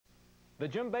The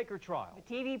Jim Bakker trial.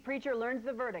 The TV preacher learns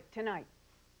the verdict tonight.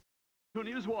 To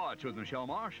News Watch with Michelle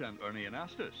Marsh and Ernie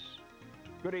Anastos.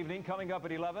 Good evening. Coming up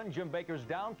at 11, Jim Bakker's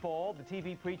downfall. The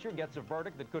TV preacher gets a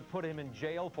verdict that could put him in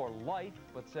jail for life,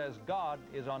 but says God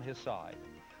is on his side.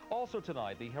 Also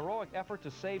tonight, the heroic effort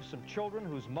to save some children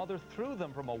whose mother threw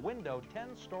them from a window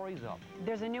 10 stories up.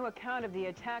 There's a new account of the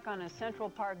attack on a Central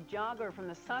Park jogger from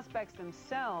the suspects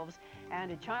themselves and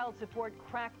a child support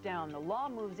crackdown. The law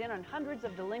moves in on hundreds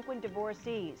of delinquent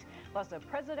divorcees, plus a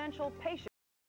presidential patient